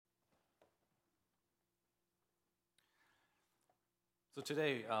So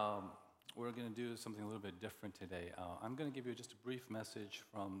today, we're going to do something a little bit different today. I'm going to give you just a brief message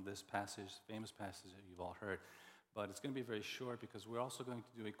from this passage, famous passage that you've all heard, but it's going to be very short because we're also going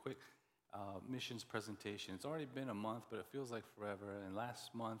to do a quick missions presentation. It's already been a month, but it feels like forever. And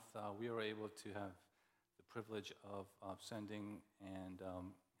last month, we were able to have the privilege of sending and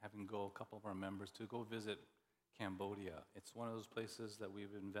having a couple of our members to go visit Cambodia. It's one of those places that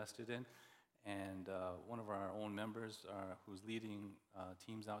we've invested in. And one of our own members who's leading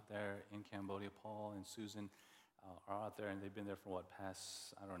teams out there in Cambodia, Paul and Susan, are out there, and they've been there for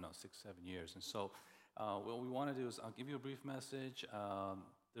past, 6, 7 years. And so what we want to do is I'll give you a brief message.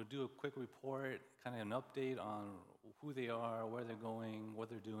 They'll do a quick report, kind of an update on who they are, where they're going,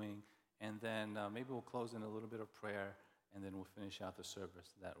 what they're doing, and then maybe we'll close in a little bit of prayer, and then we'll finish out the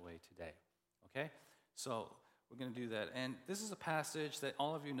service that way today. Okay? So we're going to do that. And this is a passage that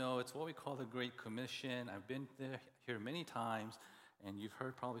all of you know. It's what we call the Great Commission. I've been here many times, and you've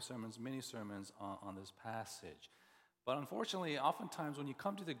heard probably many sermons on this passage. But unfortunately, oftentimes when you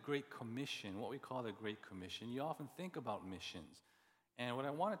come to the Great Commission, what we call the Great Commission, you often think about missions. And what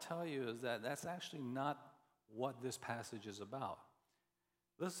I want to tell you is that that's actually not what this passage is about.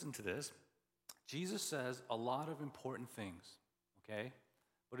 Listen to this. Jesus says a lot of important things, okay?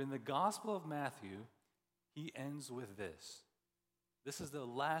 But in the Gospel of Matthew, he ends with this. This is the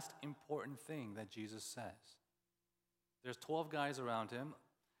last important thing that Jesus says. There's 12 guys around him.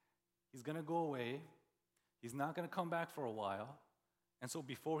 He's going to go away. He's not going to come back for a while. And so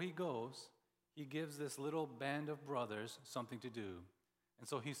before he goes, he gives this little band of brothers something to do. And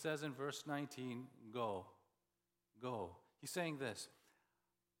so he says in verse 19, go, go. He's saying this,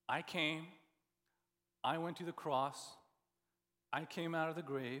 I came, I went to the cross, I came out of the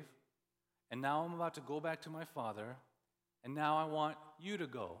grave, and now I'm about to go back to my Father, and now I want you to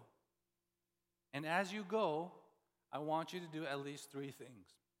go. And as you go, I want you to do at least 3 things.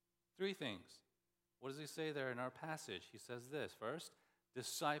 3 things. What does he say there in our passage? He says this. First,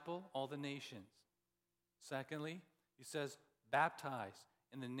 disciple all the nations. Secondly, he says, baptize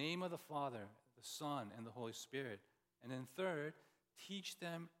in the name of the Father, the Son, and the Holy Spirit. And then third, teach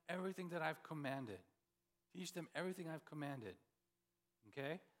them everything that I've commanded. Teach them everything I've commanded.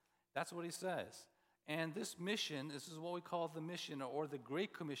 Okay? That's what he says. And this mission, this is what we call the mission or the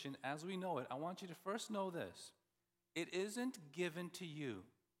Great Commission as we know it. I want you to first know this. It isn't given to you.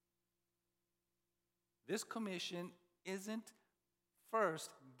 This commission isn't first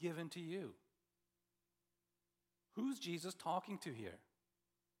given to you. Who's Jesus talking to here?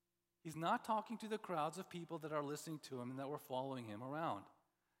 He's not talking to the crowds of people that are listening to him and that were following him around.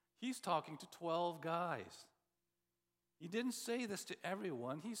 He's talking to 12 guys. He didn't say this to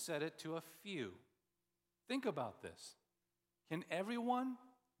everyone. He said it to a few. Think about this. Can everyone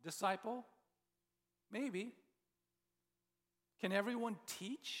disciple? Maybe. Can everyone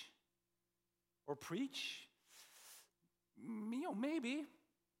teach or preach? Maybe.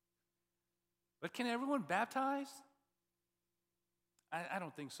 But can everyone baptize? I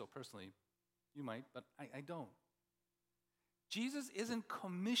don't think so personally. You might, but I don't. Jesus isn't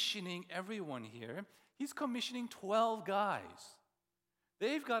commissioning everyone here. He's commissioning 12 guys.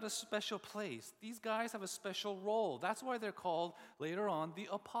 They've got a special place. These guys have a special role. That's why they're called later on the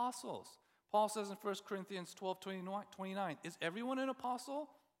apostles. Paul says in 1 Corinthians 12:29, is everyone an apostle?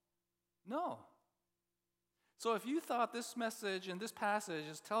 No. So if you thought this message and this passage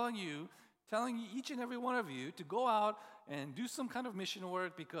is telling each and every one of you to go out and do some kind of mission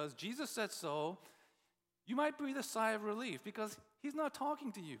work because Jesus said so, you might breathe a sigh of relief because he's not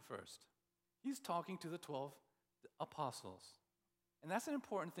talking to you first. He's talking to the 12 apostles. And that's an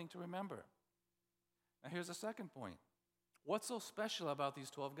important thing to remember. Now here's the second point. What's so special about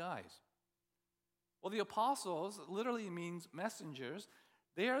these 12 guys? Well, the apostles literally means messengers.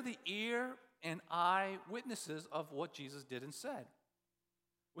 They are the ear and eye witnesses of what Jesus did and said,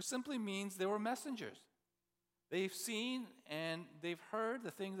 which simply means they were messengers. They've seen and they've heard the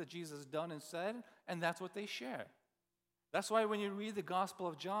things that Jesus has done and said, and that's what they share. That's why when you read the Gospel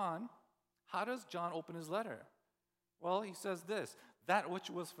of John, how does John open his letter? Well, he says this, that which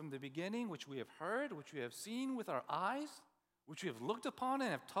was from the beginning, which we have heard, which we have seen with our eyes, which we have looked upon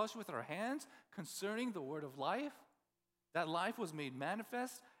and have touched with our hands concerning the word of life, that life was made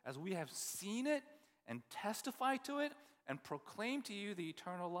manifest as we have seen it and testified to it and proclaimed to you the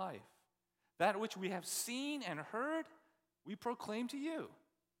eternal life. That which we have seen and heard, we proclaim to you,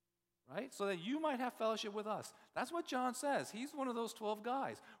 right? So that you might have fellowship with us. That's what John says. He's one of those 12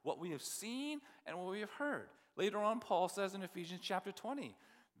 guys. What we have seen and what we have heard. Later on, Paul says in Ephesians chapter 20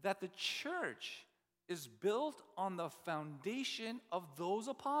 that the church is built on the foundation of those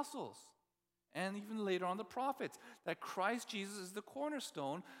apostles. and even later on the prophets, that Christ Jesus is the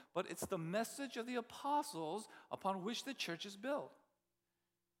cornerstone, but it's the message of the apostles upon which the church is built.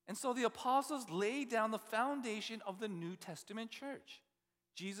 And so the apostles laid down the foundation of the New Testament church.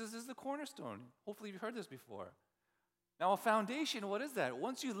 Jesus is the cornerstone. Hopefully you've heard this before. Now, a foundation, what is that?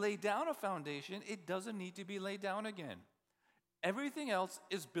 Once you lay down a foundation, it doesn't need to be laid down again. Everything else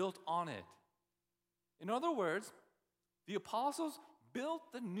is built on it. In other words, the apostles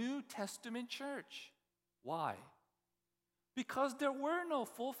built the New Testament church. Why? Because there were no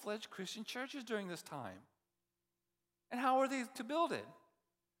full-fledged Christian churches during this time. And how are they to build it?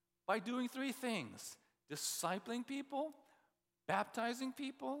 By doing three things: discipling people, baptizing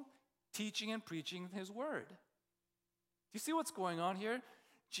people, teaching and preaching His word. Do you see what's going on here?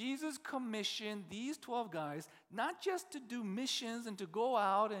 Jesus commissioned these 12 guys not just to do missions and to go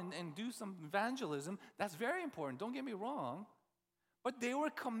out and do some evangelism. That's very important, don't get me wrong. But they were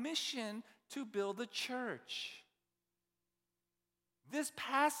commissioned to build the church. This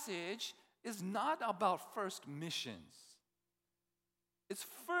passage is not about first missions. It's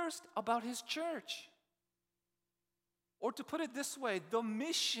first about His church. Or to put it this way, the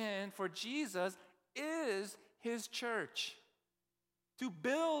mission for Jesus is His church. To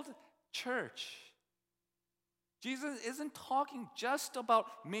build church. Jesus isn't talking just about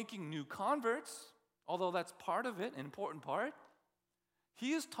making new converts, although that's part of it, an important part.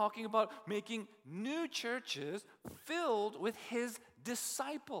 He is talking about making new churches filled with His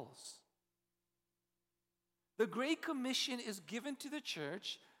disciples. The Great Commission is given to the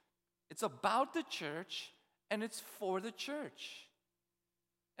church. It's about the church, and it's for the church.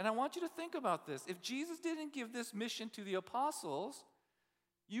 And I want you to think about this. If Jesus didn't give this mission to the apostles,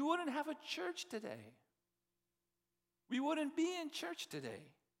 you wouldn't have a church today. We wouldn't be in church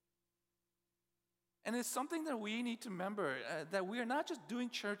today. And it's something that we need to remember, that we are not just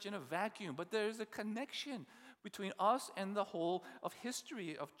doing church in a vacuum, but there is a connection between us and the whole of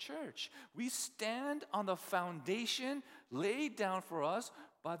history of church. We stand on the foundation laid down for us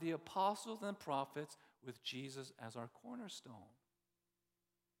by the apostles and prophets with Jesus as our cornerstone.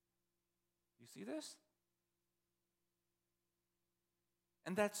 You see this?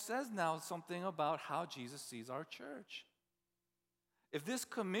 And that says now something about how Jesus sees our church. If this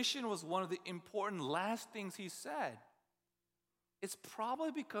commission was one of the important last things He said, it's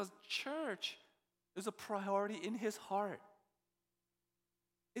probably because church is a priority in His heart.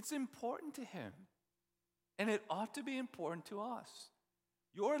 It's important to Him, and it ought to be important to us.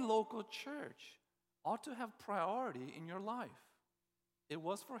 Your local church ought to have priority in your life. It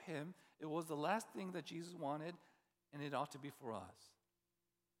was for Him. It was the last thing that Jesus wanted, and it ought to be for us.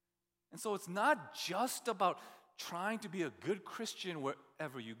 And so it's not just about trying to be a good Christian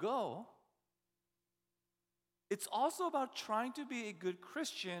wherever you go. It's also about trying to be a good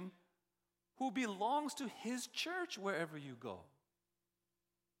Christian who belongs to His church wherever you go.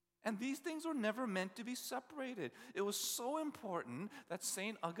 And these things were never meant to be separated. It was so important that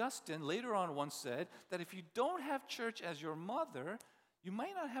St. Augustine later on once said that if you don't have church as your mother, you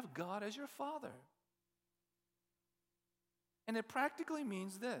might not have God as your father. And it practically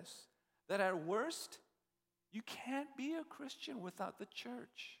means this, that at worst, you can't be a Christian without the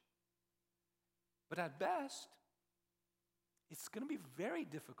church. But at best, it's going to be very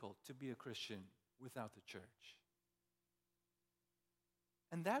difficult to be a Christian without the church.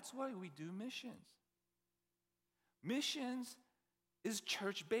 And that's why we do missions. Missions is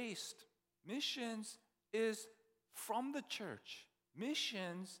church-based. Missions is from the church.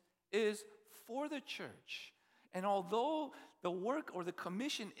 Missions is for the church. And although the work or the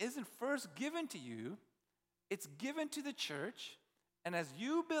commission isn't first given to you, it's given to the church, and as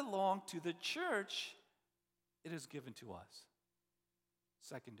you belong to the church, it is given to us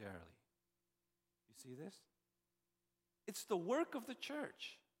secondarily. You see this? It's the work of the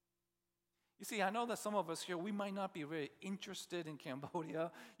church. You see, I know that some of us here, we might not be very interested in Cambodia.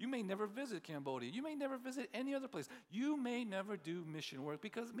 You may never visit Cambodia. You may never visit any other place. You may never do mission work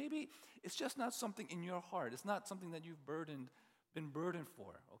because maybe it's just not something in your heart. It's not something that you've been burdened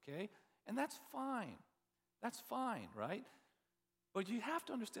for, okay? And that's fine. That's fine, right? But you have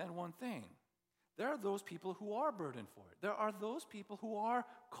to understand one thing. There are those people who are burdened for it. There are those people who are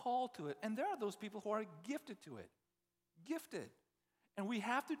called to it. And there are those people who are gifted to it. Gifted. And we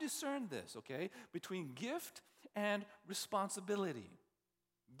have to discern this, okay, between gift and responsibility.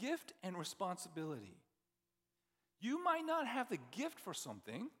 Gift and responsibility. You might not have the gift for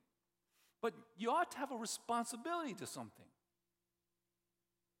something, but you ought to have a responsibility to something.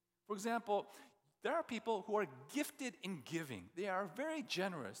 For example, there are people who are gifted in giving. They are very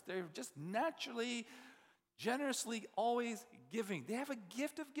generous. They're just naturally, generously always giving. They have a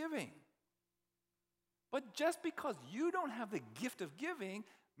gift of giving. But just because you don't have the gift of giving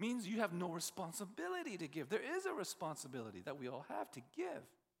means you have no responsibility to give. There is a responsibility that we all have to give.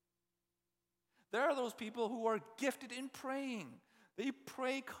 There are those people who are gifted in praying. They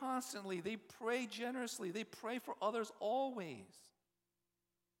pray constantly. They pray generously. They pray for others always.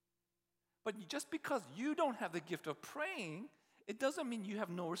 But just because you don't have the gift of praying, it doesn't mean you have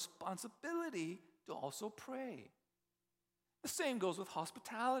no responsibility to also pray. The same goes with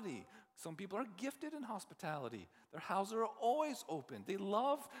hospitality. Some people are gifted in hospitality. Their houses are always open. They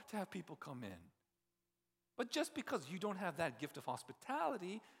love to have people come in. But just because you don't have that gift of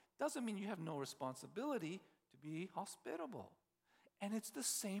hospitality doesn't mean you have no responsibility to be hospitable. And it's the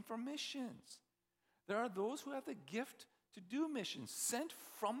same for missions. There are those who have the gift to do missions, sent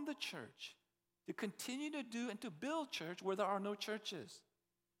from the church to continue to do and to build church where there are no churches.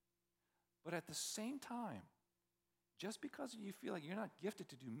 But at the same time, just because you feel like you're not gifted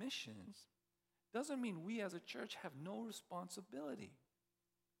to do missions doesn't mean we as a church have no responsibility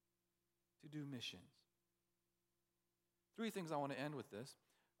to do missions. 3 things I want to end with this,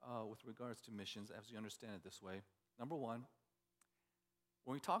 with regards to missions, as you understand it this way. Number 1,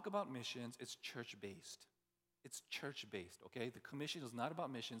 when we talk about missions, it's church-based. It's church-based, okay? The commission is not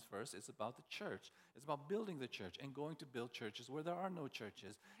about missions first. It's about the church. It's about building the church and going to build churches where there are no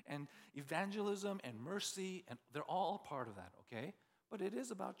churches. And evangelism and mercy, and they're all a part of that, okay? But it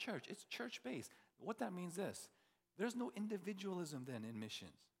is about church. It's church-based. What that means is there's no individualism then in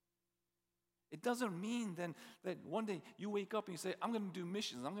missions. It doesn't mean then that one day you wake up and you say, I'm going to do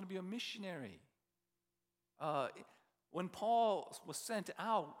missions. I'm going to be a missionary. When Paul was sent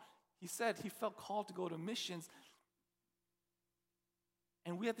out, he said he felt called to go to missions,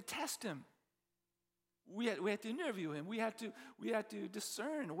 and we had to test him. We had to interview him. We had to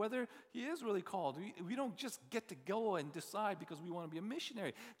discern whether he is really called. We don't just get to go and decide because we want to be a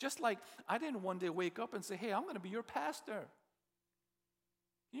missionary. Just like I didn't one day wake up and say, hey, I'm going to be your pastor.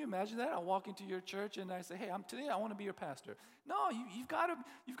 Can you imagine that? I walk into your church and I say, hey, today I want to be your pastor. No, you've got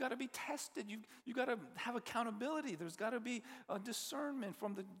to be tested. You've got to have accountability. There's got to be a discernment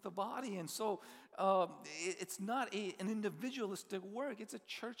from the body. And so it's not an individualistic work. It's a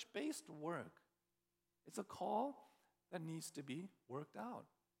church-based work. It's a call that needs to be worked out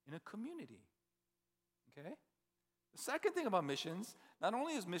in a community. Okay? The second thing about missions, not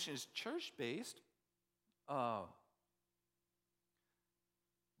only is missions church-based,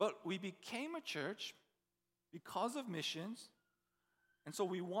 but we became a church because of missions, and so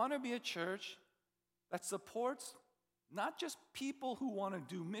we want to be a church that supports not just people who want to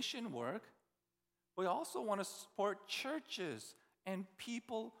do mission work, but we also want to support churches and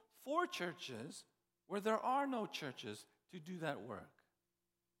people for churches where there are no churches to do that work.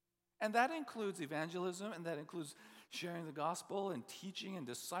 And that includes evangelism, and that includes sharing the gospel and teaching and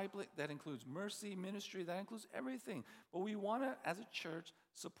discipling. That includes mercy, ministry, that includes everything. But we want to, as a church,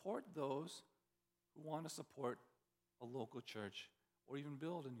 support those who want to support a local church or even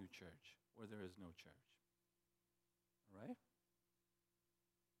build a new church where there is no church. All right?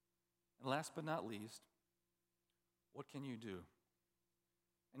 And last but not least, what can you do?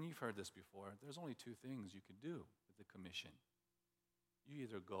 And you've heard this before. There's only 2 things you can do with the commission. You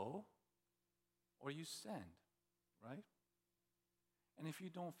either go or you send, right? And if you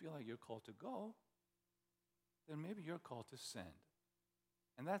don't feel like you're called to go, then maybe you're called to send.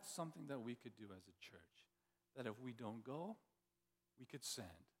 And that's something that we could do as a church. That if we don't go, we could send.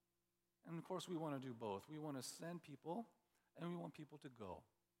 And of course, we want to do both. We want to send people, and we want people to go,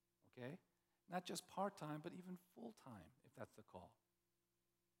 okay? Not just part-time, but even full-time, if that's the call.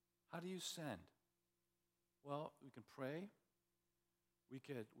 How do you send? Well, we can pray. We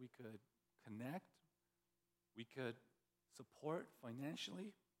could connect. We could support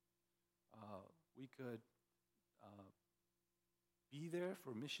financially. We could be there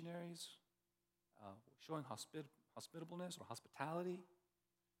for missionaries, showing hospitableness or hospitality.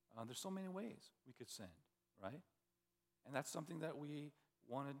 There's so many ways we could send, right? And that's something that we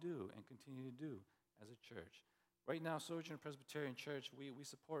want to do and continue to do as a church. Right now, Sojourner Presbyterian Church, we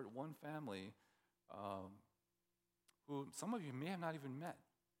support one family who some of you may have not even met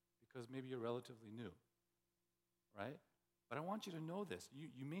because maybe you're relatively new, right? But I want you to know this.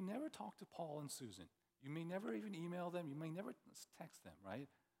 You may never talk to Paul and Susan. You may never even email them. You may never text them, right?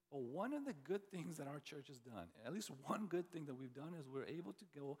 But one of the good things that our church has done, at least one good thing that we've done, is we're able to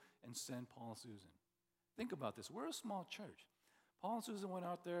go and send Paul and Susan. Think about this. We're a small church. Paul and Susan went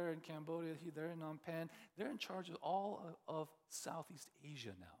out there in Cambodia. They're in Phnom Penh. They're in charge of all of Southeast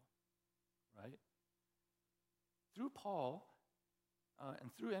Asia now, right? Through Paul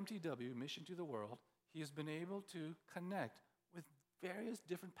and through MTW, Mission to the World, he has been able to connect with various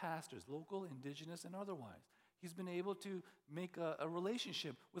different pastors, local, indigenous, and otherwise. He's been able to make a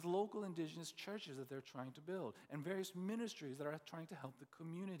relationship with local indigenous churches that they're trying to build and various ministries that are trying to help the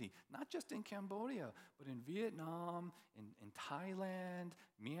community, not just in Cambodia, but in Vietnam, in Thailand,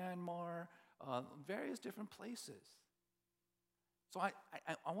 Myanmar, various different places. So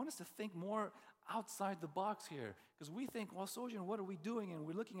I want us to think more outside the box here, because we think, well, Sojourn, what are we doing? And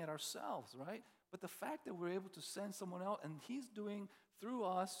we're looking at ourselves, right? But the fact that we're able to send someone else, and he's doing through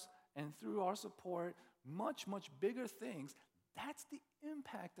us and through our support much, much bigger things, that's the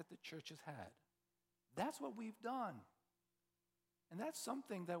impact that the church has had. That's what we've done. And that's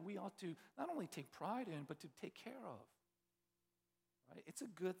something that we ought to not only take pride in, but to take care of. Right? It's a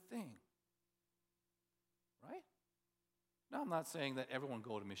good thing. Right? Now, I'm not saying that everyone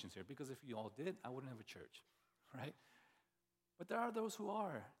go to missions here, because if you all did, I wouldn't have a church. Right? But there are those who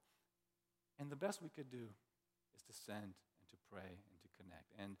are. And the best we could do is to send and to pray and to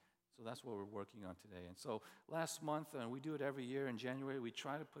connect. And so that's what we're working on today. And so last month, and we do it every year in January, we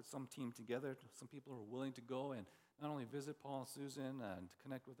try to put some team together, some people who are willing to go and not only visit Paul and Susan and to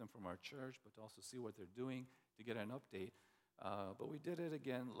connect with them from our church, but to also see what they're doing to get an update. But we did it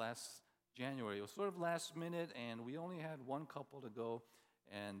again last January. It was sort of last minute, and we only had one couple to go,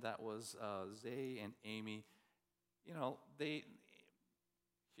 and that was Zay and Amy. You know,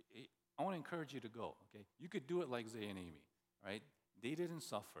 I want to encourage you to go, okay? You could do it like Zay and Amy, right? They didn't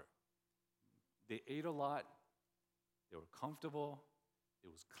suffer. They ate a lot. They were comfortable.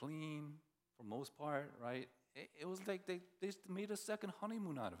 It was clean for most part, right? It was like they made a second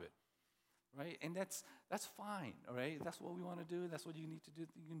honeymoon out of it, right? And that's fine, all right? That's what we want to do. That's what you need to do.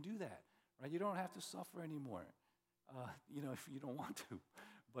 You can do that, right? You don't have to suffer anymore, if you don't want to.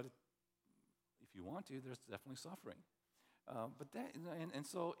 But if you want to, there's definitely suffering.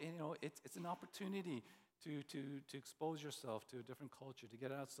 So it's an opportunity to expose yourself to a different culture, to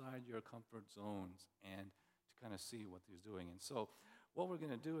get outside your comfort zones and to kind of see what he's doing. And so what we're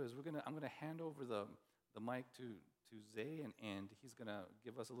going to do is I'm going to hand over the mic to Zay, and he's going to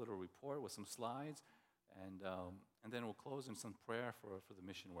give us a little report with some slides, and then we'll close in some prayer for the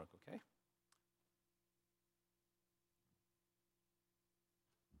mission work, okay?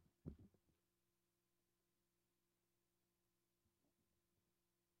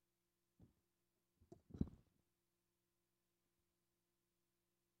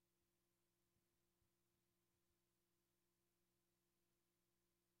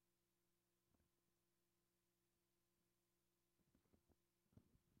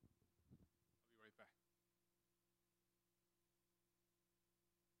 I'll be right back.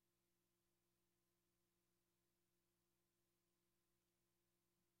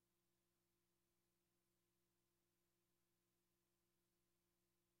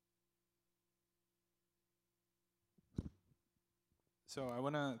 So I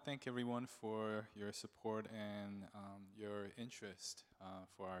want to thank everyone for your support and your interest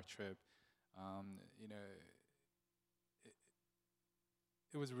for our trip.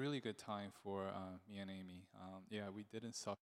 It was a really good time for me and Amy. We didn't suffer.